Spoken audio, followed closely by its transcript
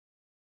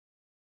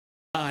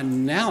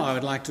And now I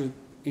would like to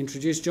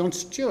introduce John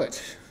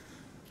Stewart,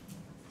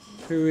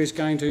 who is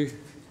going to,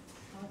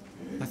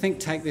 I think,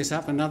 take this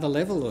up another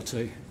level or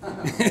two.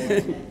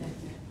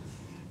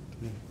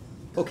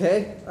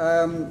 Okay,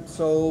 I've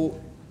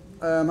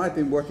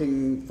been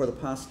working for the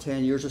past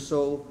 10 years or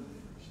so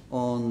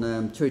on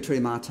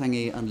Tiritiri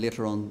Matangi and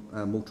later on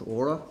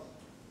Motuora.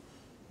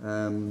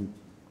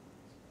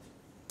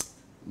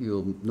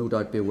 You'll no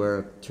doubt be aware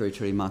of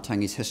Tiritiri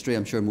Matangi's history.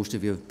 I'm sure most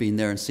of you have been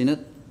there and seen it.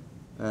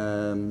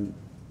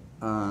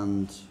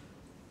 And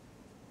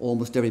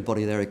almost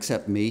everybody there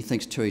except me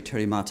thinks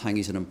Tiritiri Matangi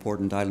is an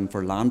important island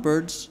for land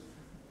birds,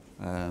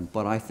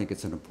 but I think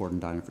it's an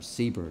important island for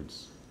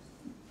seabirds.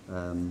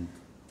 I'll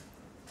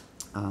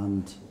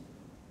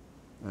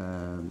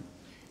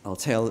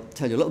tell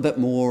you a little bit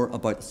more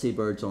about the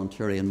seabirds on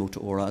Tiritiri and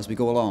Motuora as we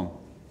go along.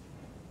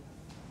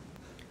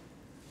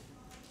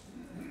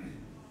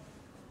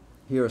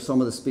 Here are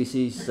some of the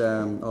species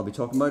I'll be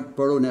talking about: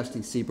 burrow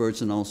nesting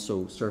seabirds and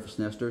also surface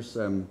nesters.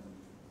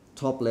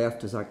 Top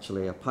left is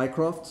actually a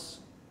pycrofts,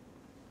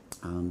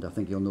 and I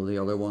think you'll know the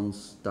other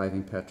ones: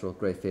 diving petrel,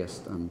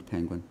 grey-faced and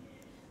penguin.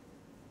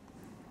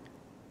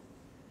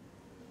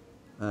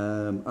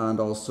 And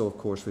also, of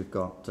course, we've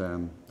got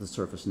the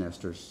surface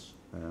nesters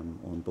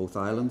on both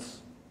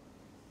islands.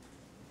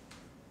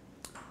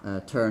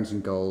 Terns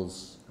and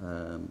gulls,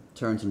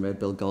 terns and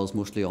red-billed gulls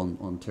mostly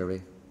on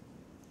Tiritiri.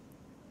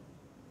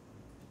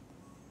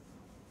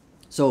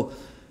 So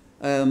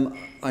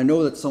I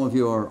know that some of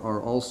you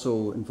are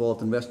also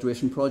involved in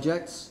restoration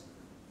projects.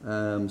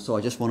 So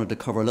I just wanted to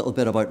cover a little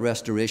bit about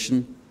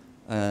restoration,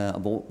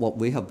 about what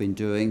we have been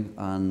doing,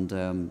 and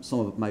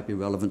some of it might be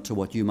relevant to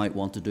what you might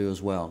want to do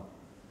as well.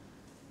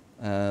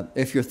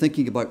 If you're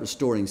thinking about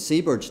restoring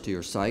seabirds to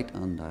your site,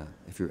 and I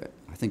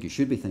think you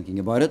should be thinking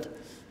about it,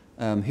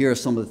 here are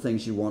some of the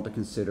things you want to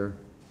consider.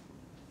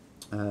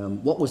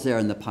 What was there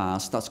in the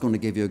past? That's going to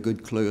give you a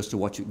good clue as to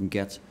what you can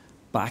get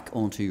back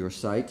onto your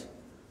site.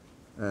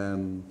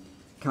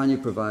 Can you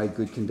provide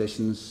good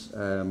conditions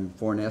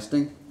for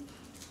nesting?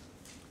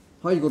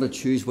 How are you going to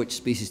choose which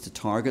species to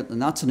target?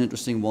 And that's an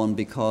interesting one,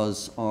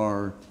 because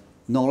our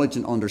knowledge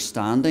and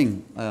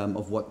understanding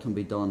of what can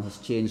be done has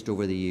changed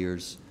over the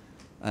years.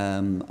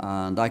 And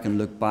I can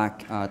look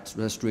back at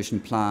restoration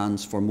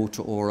plans for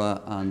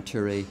Motuora and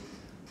Tiritiri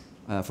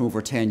from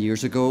over 10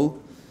 years ago.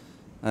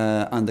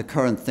 And the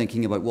current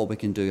thinking about what we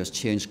can do has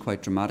changed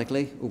quite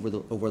dramatically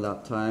over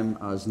that time,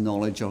 as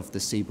knowledge of the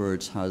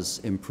seabirds has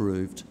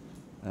improved.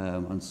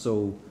 And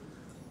so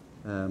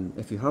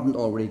if you haven't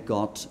already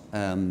got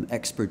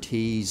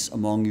expertise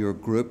among your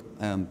group,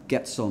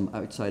 get some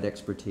outside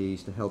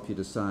expertise to help you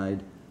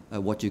decide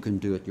what you can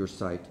do at your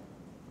site.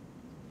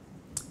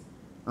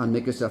 And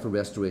make yourself a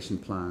restoration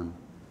plan.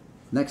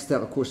 Next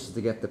step, of course, is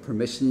to get the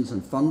permissions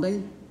and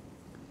funding,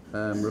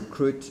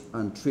 recruit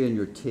and train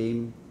your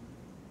team,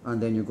 and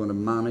then you're going to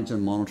manage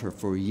and monitor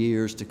for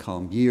years to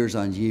come, years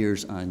and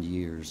years and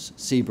years.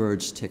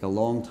 Seabirds take a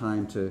long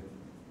time to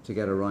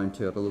get around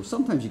to it, although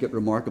sometimes you get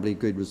remarkably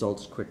good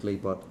results quickly,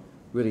 but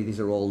really these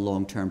are all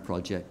long-term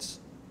projects.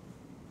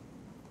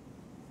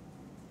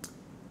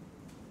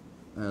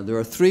 There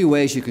are 3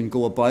 ways you can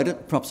go about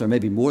it. Perhaps there may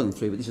be more than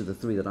 3, but these are the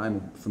 3 that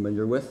I'm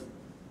familiar with.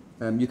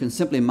 You can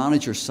simply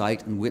manage your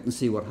site and wait and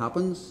see what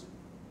happens.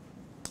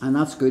 And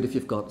that's good if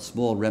you've got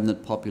small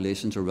remnant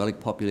populations or relic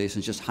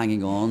populations just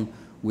hanging on,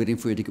 waiting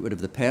for you to get rid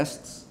of the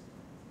pests.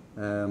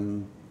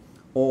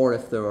 Or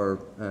if there are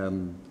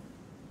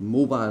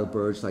mobile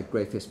birds like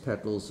grey-faced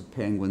petrels,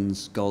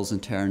 penguins, gulls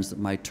and terns that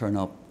might turn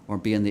up or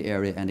be in the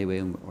area anyway,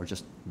 and are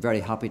just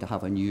very happy to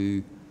have a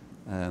new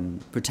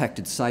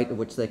protected site at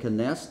which they can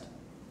nest.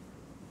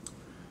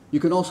 You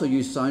can also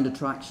use sound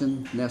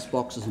attraction, nest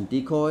boxes and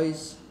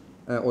decoys,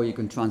 or you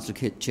can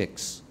translocate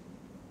chicks.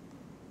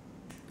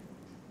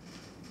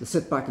 The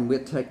sit back and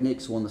wait technique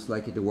is one that's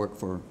likely to work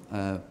for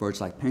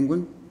birds like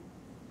penguin.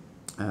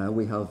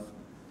 We have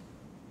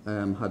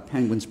had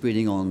penguins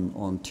breeding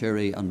on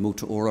Tiritiri and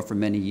Motuora for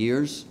many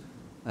years.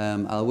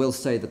 I will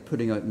say that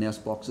putting out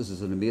nest boxes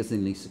is an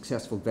amazingly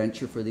successful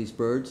venture for these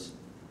birds.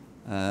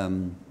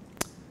 3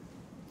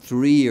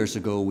 years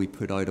ago we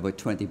put out about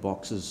 20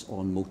 boxes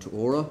on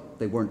Motuora.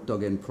 They weren't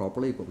dug in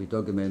properly, but we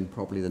dug them in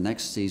properly the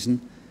next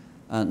season.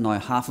 Now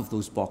half of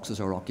those boxes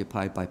are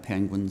occupied by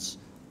penguins,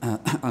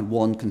 and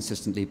one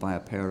consistently by a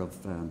pair of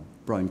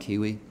brown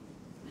kiwi.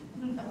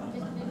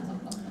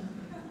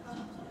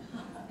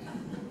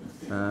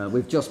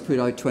 We've just put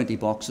out 20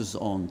 boxes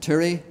on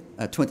Tiritiri,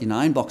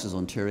 29 boxes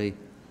on Tiritiri.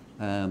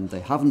 They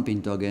haven't been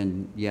dug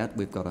in yet.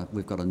 We've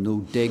got a no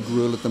dig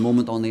rule at the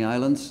moment on the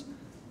islands,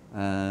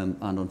 and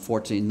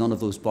unfortunately none of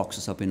those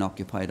boxes have been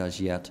occupied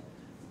as yet.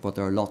 But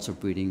there are lots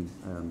of breeding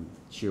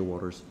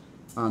shearwaters.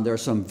 And there are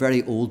some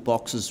very old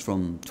boxes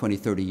from 20,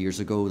 30 years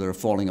ago that are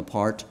falling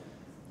apart,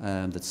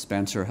 that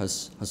Spencer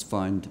has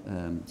found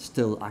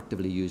still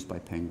actively used by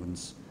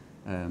penguins.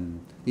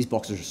 These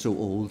boxes are so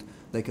old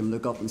they can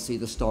look up and see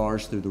the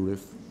stars through the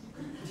roof.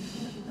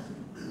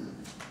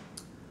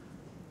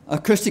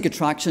 Acoustic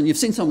attraction, you've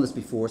seen some of this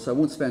before, so I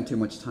won't spend too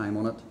much time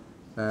on it.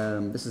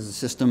 This is a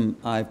system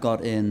I've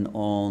got in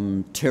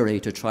on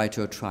Tirri to try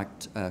to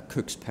attract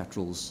Cook's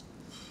petrels.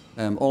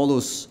 All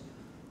those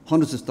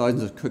hundreds of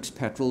thousands of Cook's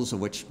petrels, of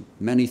which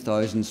many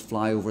thousands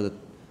fly over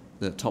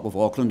the top of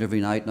Auckland every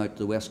night and out to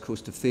the west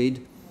coast to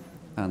feed.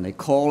 And they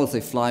call as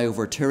they fly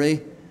over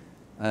Tirri,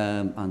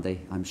 and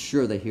I'm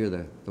sure they hear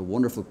the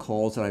wonderful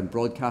calls that I'm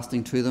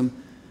broadcasting to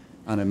them.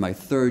 And in my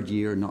 3rd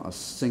year, not a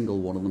single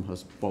one of them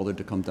has bothered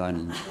to come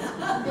down.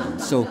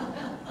 So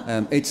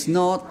it's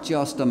not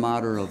just a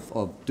matter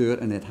of do it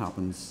and it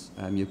happens.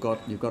 You've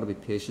got to be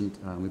patient.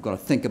 We've got to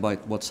think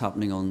about what's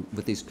happening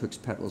with these Cook's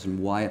petrels and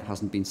why it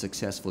hasn't been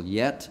successful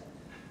yet.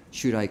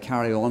 Should I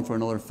carry on for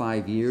another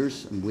 5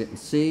 years and wait and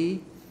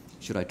see?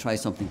 Should I try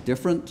something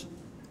different?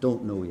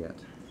 Don't know yet.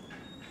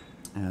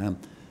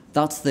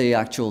 That's the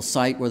actual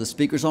site where the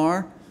speakers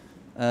are.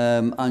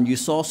 And you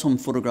saw some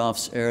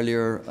photographs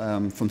earlier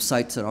from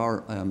sites that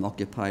are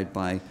occupied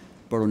by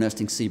burrow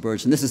nesting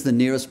seabirds. And this is the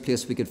nearest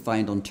place we could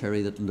find on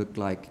Tirri that looked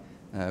like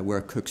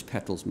where Cook's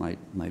petrels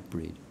might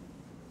breed.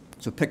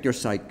 So pick your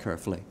site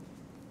carefully.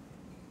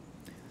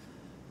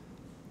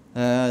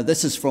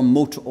 This is from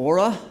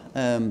Motuora.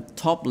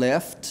 Top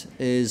left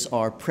is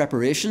our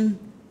preparation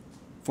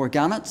for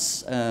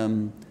gannets.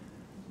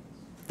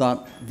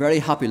 That very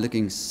happy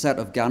looking set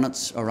of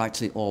gannets are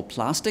actually all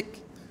plastic.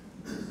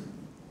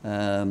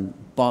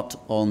 But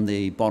on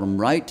the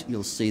bottom right,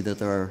 you'll see that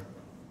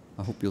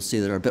I hope you'll see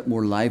they're a bit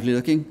more lively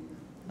looking.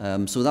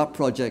 So that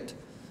project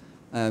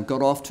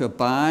got off to a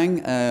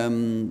bang.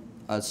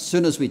 As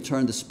soon as we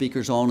turned the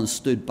speakers on and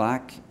stood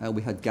back,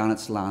 we had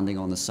gannets landing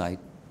on the site.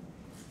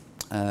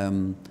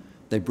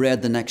 They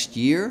bred the next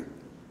year,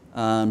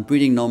 and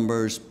breeding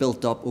numbers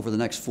built up over the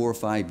next 4 or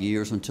 5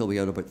 years until we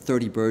had about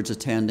 30 birds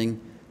attending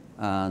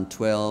and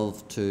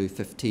 12 to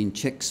 15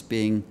 chicks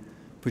being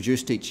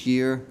produced each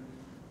year.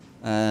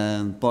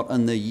 But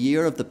in the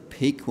year of the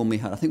peak, when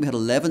I think we had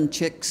 11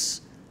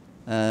 chicks,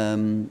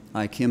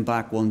 I came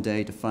back one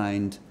day to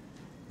find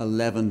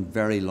 11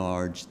 very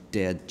large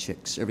dead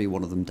chicks. Every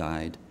one of them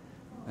died.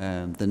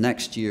 The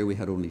next year we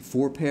had only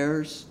 4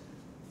 pairs.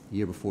 The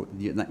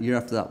year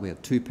after that we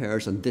had 2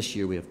 pairs, and this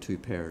year we have 2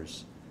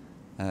 pairs.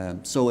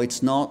 So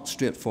it's not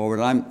straightforward.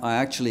 I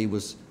actually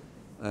was.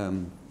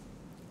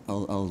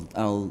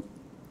 I'll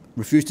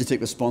refuse to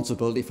take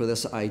responsibility for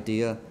this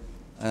idea.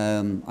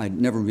 I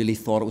never really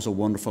thought it was a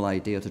wonderful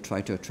idea to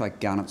try to attract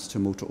gannets to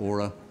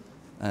Motuora,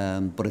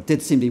 but it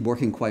did seem to be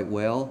working quite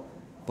well.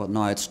 But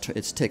now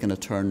it's taken a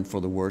turn for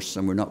the worse,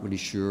 and we're not really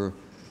sure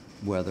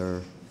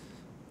whether.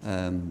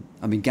 I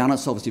mean,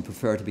 gannets obviously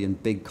prefer to be in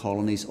big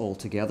colonies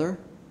altogether.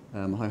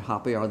 How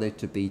happy are they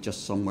to be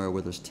just somewhere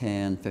where there's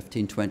 10,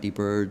 15, 20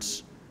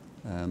 birds?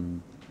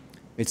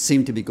 It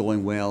seemed to be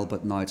going well,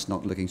 but now it's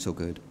not looking so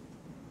good.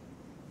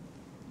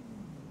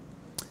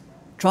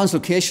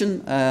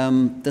 Translocation,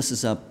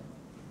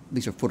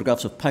 these are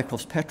photographs of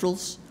Pycroft's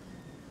petrels,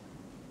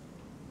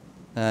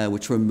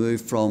 which were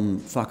moved from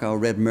Whakao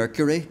Red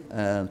Mercury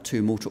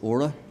to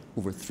Motuora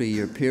over a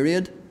 3-year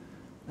period.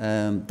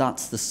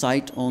 That's the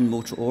site on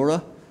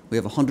Motuora. We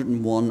have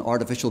 101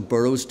 artificial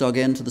burrows dug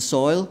into the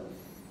soil.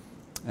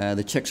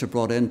 The chicks are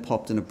brought in,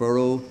 popped in a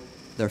burrow.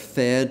 They're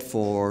fed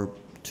for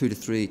 2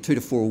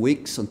 to 4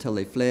 weeks until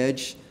they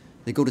fledge.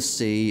 They go to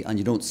sea, and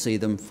you don't see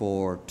them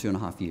for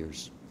 2.5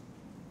 years.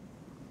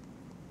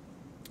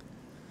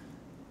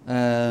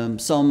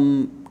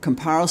 Some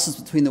comparisons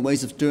between the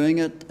ways of doing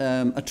it.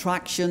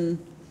 Attraction,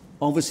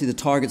 obviously the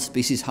target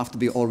species have to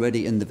be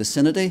already in the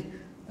vicinity,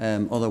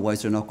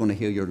 otherwise they're not going to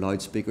hear your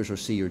loudspeakers or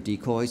see your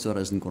decoys, so that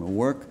isn't going to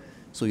work.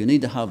 So you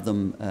need to have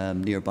them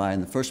nearby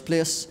in the first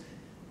place.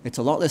 It's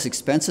a lot less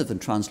expensive than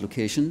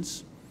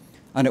translocations,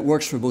 and it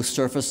works for both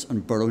surface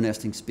and burrow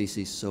nesting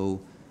species. So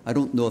I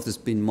don't know if there's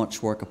been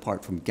much work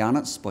apart from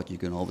gannets, but you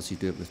can obviously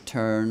do it with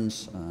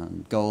terns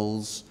and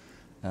gulls,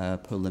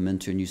 pull them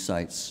into new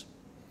sites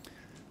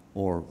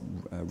or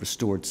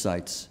restored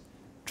sites.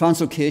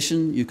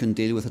 Translocation, you can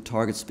deal with a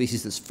target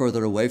species that's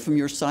further away from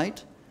your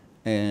site.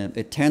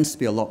 It tends to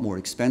be a lot more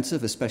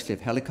expensive, especially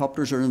if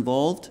helicopters are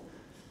involved.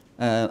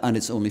 And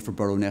it's only for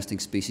burrow nesting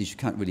species. You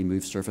can't really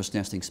move surface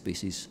nesting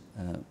species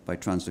by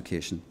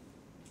translocation.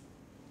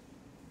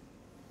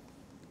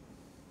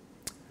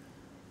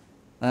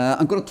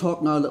 I'm going to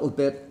talk now a little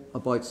bit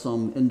about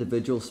some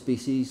individual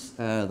species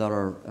that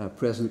are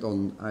present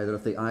on either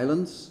of the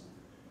islands.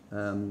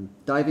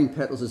 Diving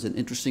petrels is an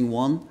interesting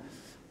one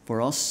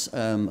for us.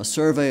 A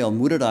survey on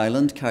Wooded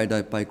Island carried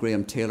out by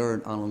Graham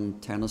Taylor, Alan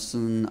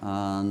Tennyson,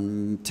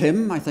 and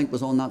Tim, I think,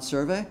 was on that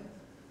survey.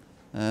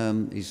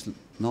 He's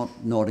not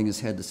nodding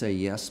his head to say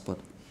yes, but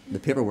the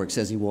paperwork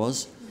says he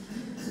was.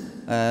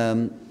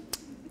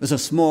 There's a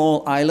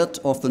small islet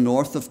off the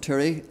north of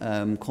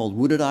Tirri called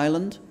Wooded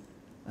Island,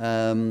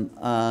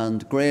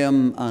 and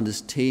Graham and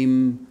his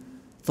team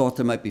thought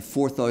there might be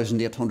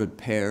 4,800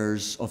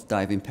 pairs of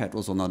diving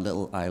petrels on that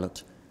little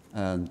islet,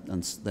 and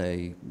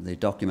they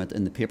document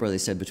in the paper, they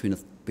said between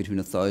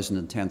 1,000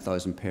 and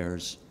 10,000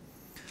 pairs,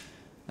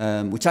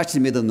 which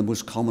actually made them the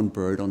most common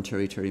bird on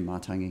Tiritiri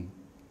Matangi,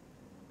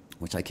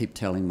 which I keep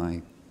telling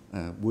my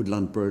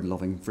woodland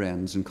bird-loving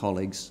friends and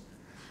colleagues,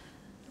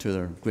 to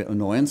their great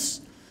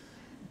annoyance.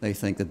 They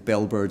think that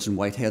bellbirds and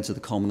whiteheads are the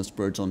commonest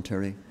birds on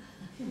Tiree.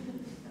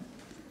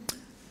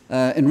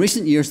 In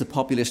recent years, the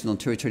population on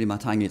Tiritiri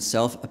Matangi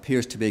itself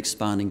appears to be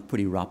expanding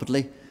pretty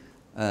rapidly.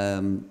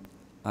 I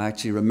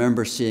actually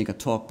remember seeing a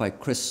talk by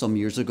Chris some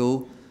years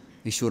ago.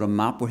 He showed a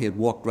map where he had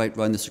walked right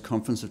around the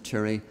circumference of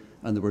Tiree,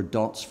 and there were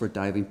dots for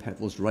diving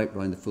petrels right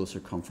around the full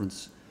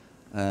circumference.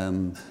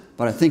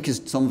 But I think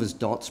some of his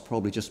dots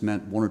probably just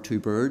meant one or two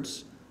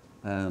birds.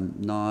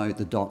 Now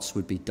the dots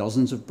would be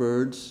dozens of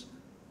birds,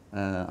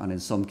 and in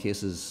some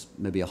cases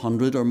maybe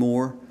 100 or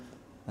more.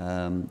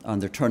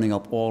 And they're turning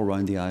up all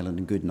around the island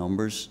in good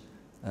numbers.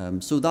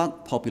 So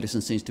that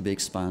population seems to be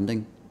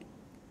expanding.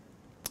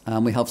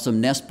 We have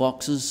some nest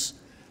boxes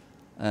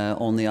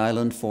on the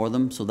island for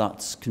them, so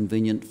that's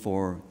convenient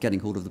for getting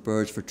hold of the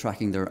birds, for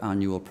tracking their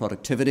annual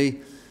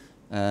productivity,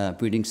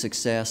 breeding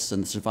success,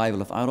 and the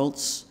survival of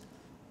adults.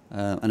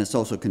 And it's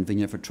also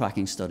convenient for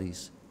tracking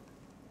studies.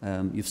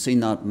 You've seen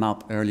that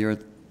map earlier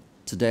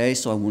today,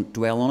 so I won't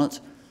dwell on it.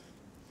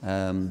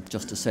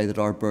 Just to say that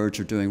our birds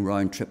are doing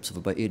round trips of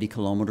about 80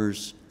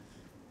 kilometres.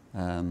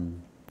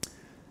 And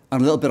a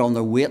little bit on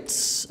their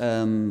weights.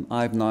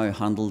 I've now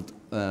handled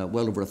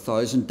well over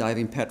 1,000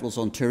 diving petrels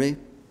on Tiree,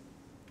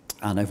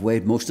 and I've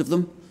weighed most of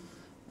them.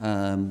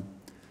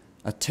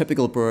 A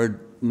typical bird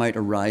might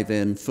arrive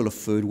in full of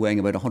food weighing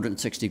about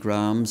 160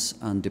 grams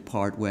and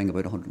depart weighing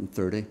about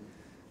 130.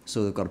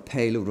 So they've got a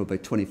payload of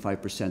about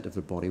 25% of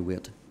their body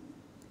weight.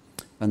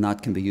 And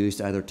that can be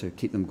used either to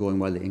keep them going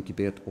while they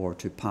incubate or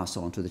to pass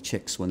on to the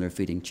chicks when they're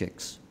feeding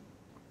chicks.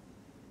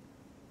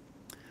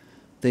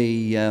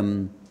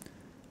 The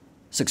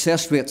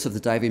success rates of the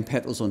diving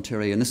petrels on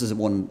Tiree, and this is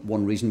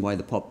one reason why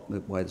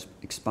why it's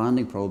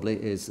expanding probably,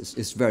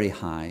 is very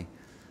high.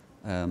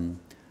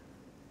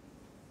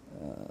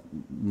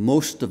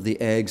 Most of the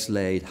eggs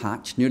laid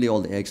hatch, nearly all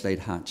the eggs laid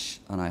hatch,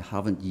 and I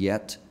haven't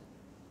yet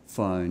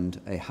found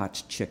a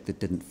hatched chick that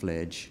didn't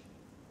fledge.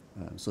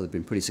 So they've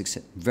been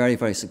very,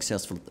 very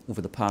successful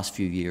over the past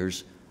few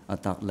years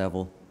at that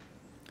level.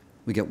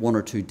 We get one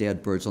or two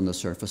dead birds on the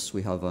surface.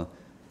 We have a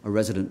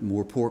resident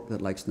moorpork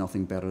that likes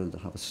nothing better than to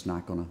have a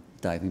snack on a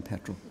diving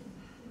petrel.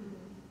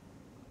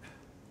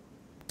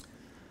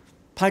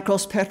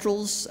 Pie-crossed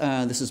petrels,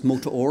 this is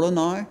Motuora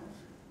now.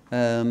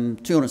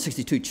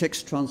 262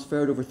 chicks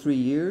transferred over 3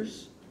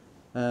 years.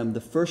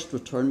 The first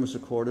return was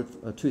recorded,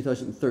 a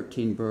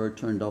 2013 bird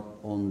turned up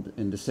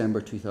in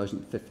December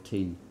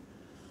 2015.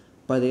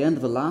 By the end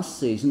of the last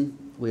season,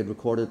 we had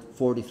recorded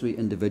 43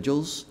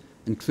 individuals,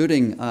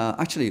 including,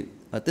 actually,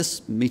 at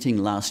this meeting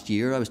last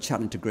year, I was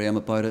chatting to Graham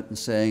about it and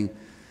saying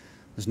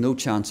there's no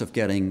chance of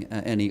getting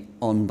any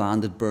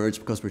unbanded birds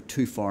because we're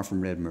too far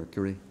from red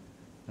mercury.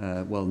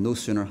 Well, no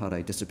sooner had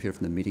I disappeared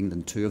from the meeting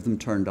than 2 of them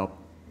turned up.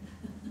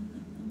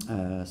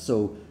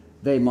 So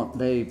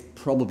they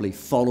probably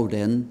followed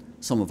in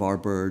some of our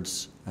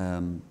birds,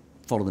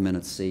 followed them in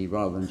at sea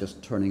rather than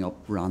just turning up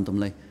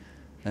randomly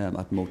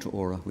at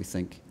Motuora, we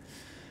think.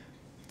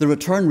 The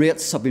return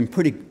rates have been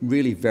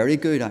really very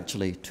good,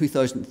 actually.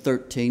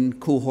 2013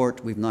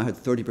 cohort, we've now had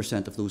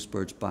 30% of those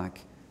birds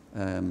back.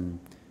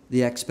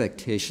 The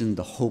expectation,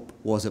 the hope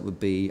was it would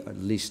be at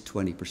least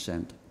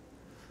 20%.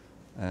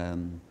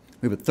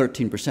 We had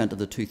 13% of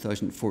the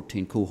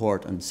 2014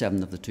 cohort and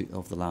 7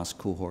 of the last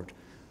cohort.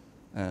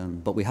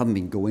 But we haven't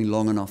been going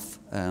long enough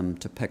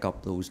to pick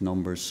up those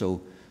numbers.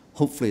 So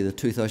hopefully the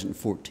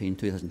 2014,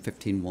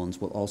 2015 ones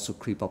will also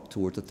creep up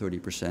towards the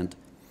 30%.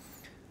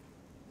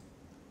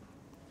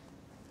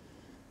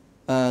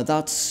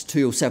 That's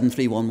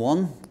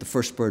 207311, the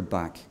first bird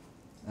back,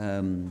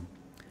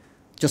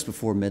 just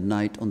before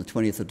midnight on the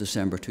 20th of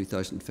December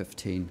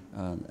 2015.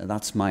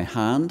 That's my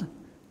hand.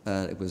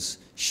 It was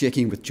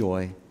shaking with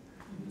joy.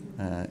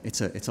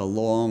 It's a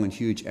long and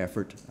huge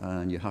effort,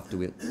 and you have to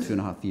wait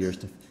 2.5 years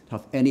to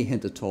have any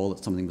hint at all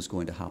that something was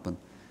going to happen.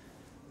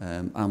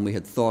 And we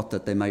had thought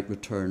that they might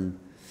return.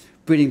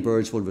 Breeding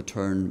birds will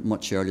return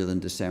much earlier than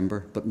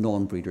December, but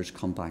non-breeders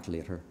come back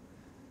later,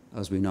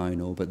 as we now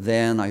know. But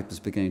then I was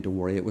beginning to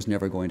worry it was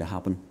never going to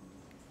happen.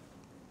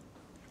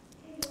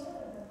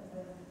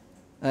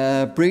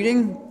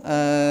 Breeding,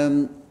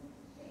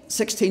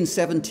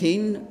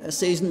 16-17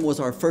 season was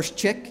our first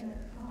chick,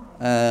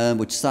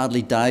 which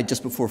sadly died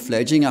just before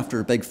fledging after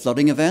a big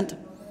flooding event.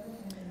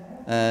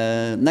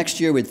 Next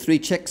year we had 3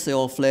 chicks, they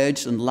all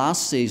fledged, and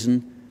last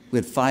season we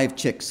had 5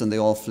 chicks and they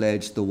all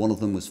fledged, though one of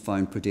them was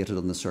found predated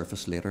on the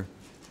surface later.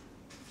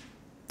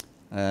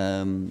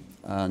 And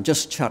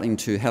just chatting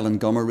to Helen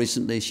Gummer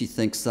recently, she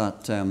thinks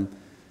that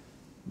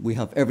we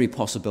have every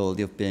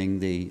possibility of being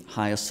the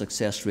highest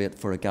success rate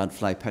for a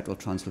gadfly petrel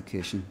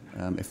translocation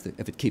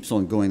if it keeps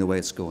on going the way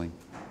it's going.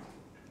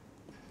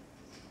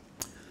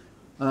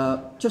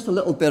 Just a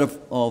little bit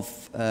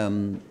of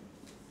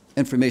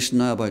information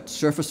now about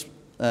surface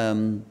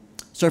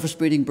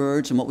breeding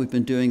birds and what we've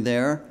been doing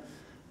there.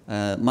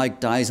 Mike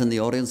Dye's in the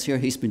audience here.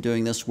 He's been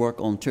doing this work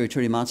on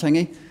Tiritiri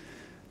Matangi.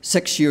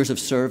 6 years of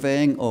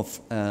surveying of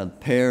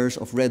pairs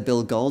of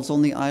red-billed gulls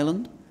on the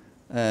island.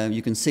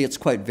 you can see it's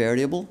quite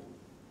variable.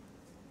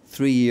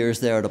 3 years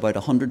there at about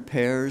 100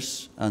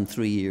 pairs, and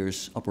 3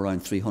 years up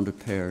around 300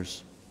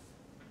 pairs.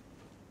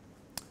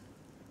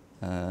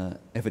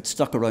 If it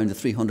stuck around the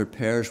 300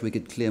 pairs, we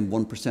could claim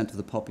 1% of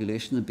the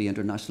population and be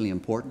internationally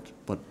important,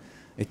 but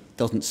it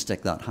doesn't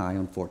stick that high,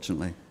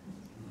 unfortunately.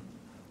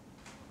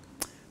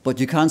 But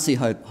you can see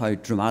how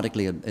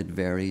dramatically it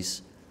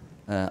varies,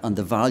 and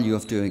the value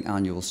of doing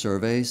annual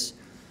surveys.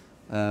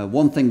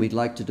 One thing we'd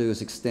like to do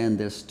is extend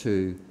this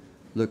to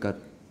look at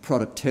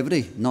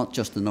productivity, not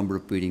just the number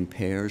of breeding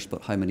pairs,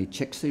 but how many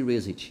chicks they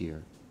raise each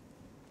year.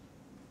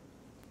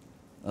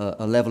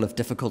 A level of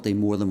difficulty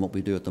more than what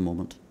we do at the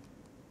moment.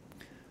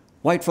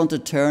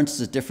 White-fronted terns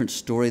is a different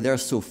story. They're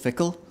so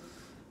fickle.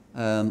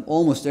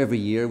 Almost every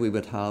year we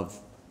would have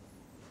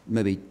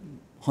maybe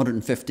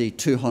 150,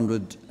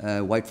 200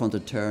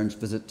 white-fronted terns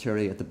visit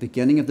Tiree at the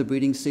beginning of the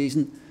breeding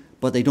season,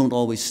 but they don't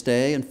always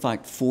stay. In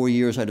fact, 4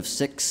 years out of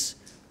 6,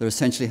 there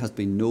essentially has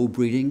been no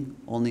breeding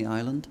on the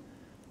island.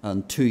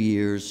 And 2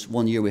 years,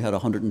 1 year we had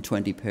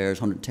 120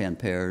 pairs, 110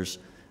 pairs,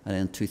 and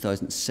in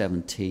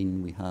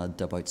 2017 we had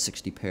about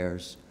 60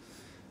 pairs.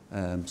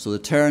 So the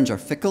terns are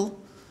fickle.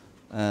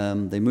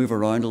 They move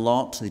around a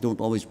lot. They don't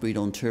always breed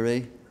on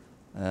Tiree.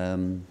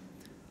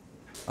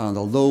 And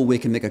although we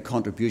can make a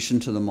contribution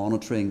to the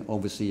monitoring,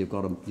 obviously you've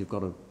got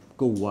to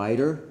go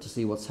wider to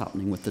see what's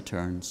happening with the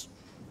terns.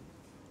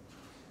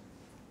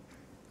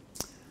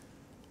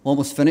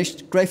 Almost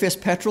finished.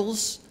 Grey-faced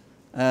petrels.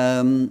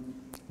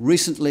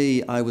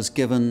 Recently I was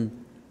given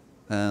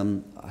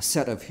a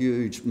set of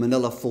huge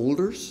manila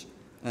folders.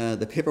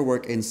 The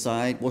paperwork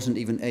inside wasn't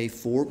even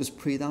A4, it was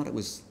pre that, it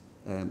was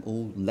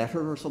old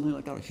letter or something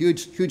like that,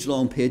 huge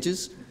long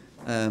pages.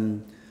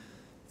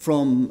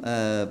 From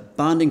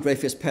banding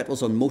grey-faced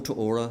petrels on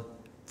Motuora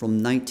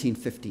from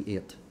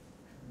 1958.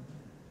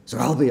 So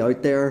I'll be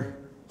out there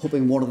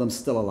hoping one of them's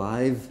still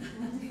alive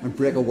and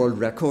break a world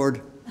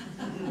record.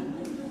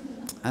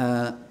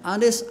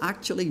 And it's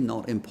actually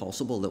not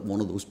impossible that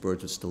one of those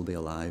birds would still be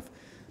alive.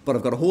 But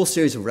I've got a whole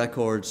series of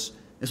records.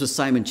 This was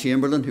Simon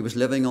Chamberlain, who was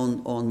living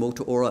on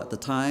Motuora at the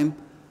time.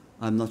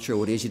 I'm not sure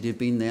what age he'd have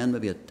been then,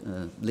 maybe a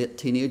late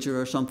teenager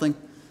or something.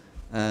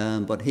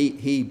 But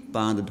he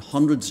banded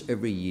hundreds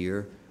every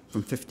year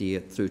from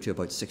 58 through to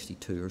about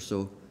 62 or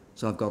so.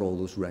 So I've got all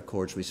those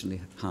records recently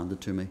handed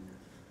to me.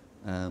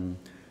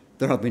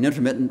 There have been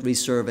intermittent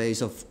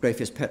resurveys of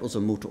grey-faced petrels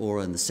on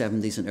Motuora in the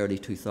 70s and early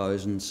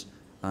 2000s,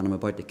 and I'm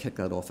about to kick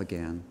that off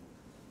again.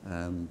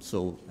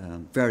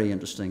 Very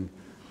interesting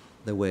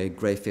the way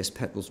grey-faced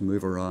petrels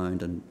move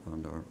around and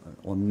are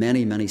on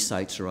many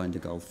sites around the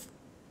Gulf.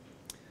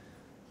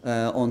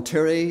 On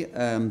Tiree,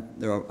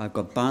 I've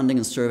got banding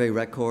and survey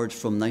records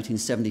from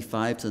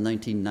 1975 to the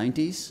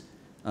 1990s,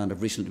 and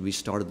I've recently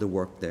restarted the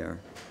work there.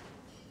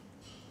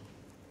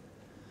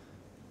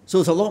 So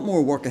there's a lot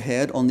more work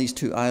ahead on these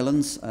two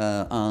islands,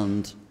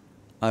 and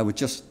I would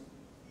just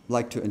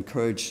like to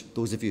encourage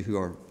those of you who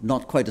are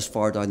not quite as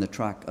far down the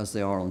track as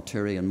they are on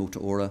Tiree and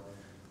Motuora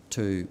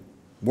to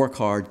work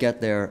hard,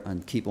 get there,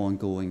 and keep on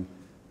going.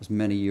 There's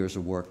many years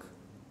of work,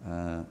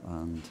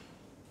 and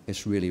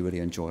it's really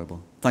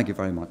enjoyable. Thank you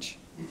very much.